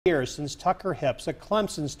Years since Tucker Hipps, a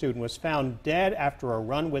Clemson student, was found dead after a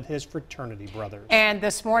run with his fraternity brothers. And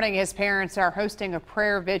this morning, his parents are hosting a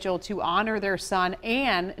prayer vigil to honor their son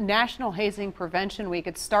and National Hazing Prevention Week.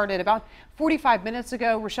 It started about 45 minutes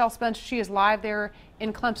ago. Rochelle Spence, she is live there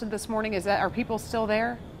in Clemson this morning. Are people still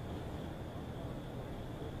there?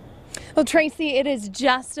 Well, Tracy, it is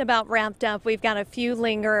just about wrapped up. We've got a few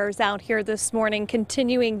lingerers out here this morning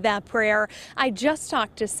continuing that prayer. I just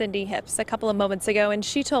talked to Cindy Hipps a couple of moments ago, and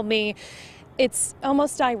she told me it's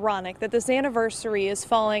almost ironic that this anniversary is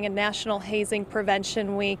following a National Hazing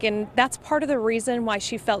Prevention Week, and that's part of the reason why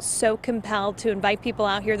she felt so compelled to invite people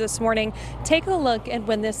out here this morning. Take a look at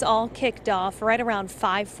when this all kicked off, right around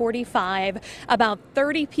 5:45. About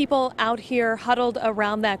 30 people out here huddled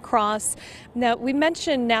around that cross. Now, we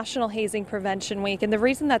mentioned National Hazing Prevention Week, and the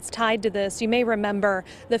reason that's tied to this, you may remember,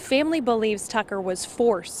 the family believes Tucker was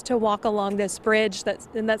forced to walk along this bridge,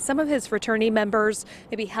 and that some of his fraternity members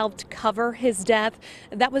maybe helped cover his death.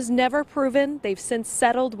 That was never proven. They've since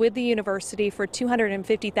settled with the university for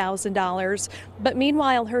 $250,000. But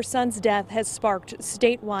meanwhile, her son's death has sparked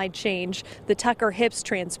statewide change. The Tucker Hipps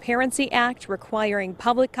Transparency Act requiring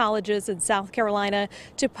public colleges in South Carolina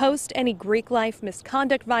to post any Greek life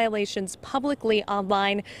misconduct violations publicly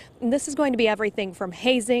online. And this is going to be everything from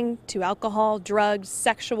hazing to alcohol, drugs,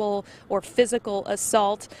 sexual or physical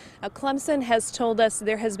assault. Clemson has told us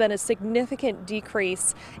there has been a significant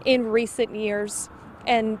decrease in recent years,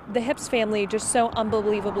 and the Hipps family just so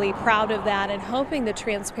unbelievably proud of that and hoping the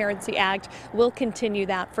Transparency Act will continue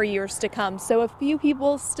that for years to come. So a few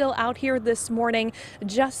people still out here this morning.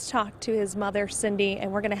 Just talked to his mother, Cindy, and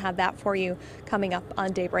we're going to have that for you coming up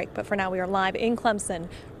on Daybreak. But for now, we are live in Clemson.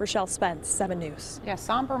 Rochelle Spence, 7 News. Yeah,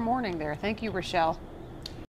 somber morning there. Thank you, Rochelle.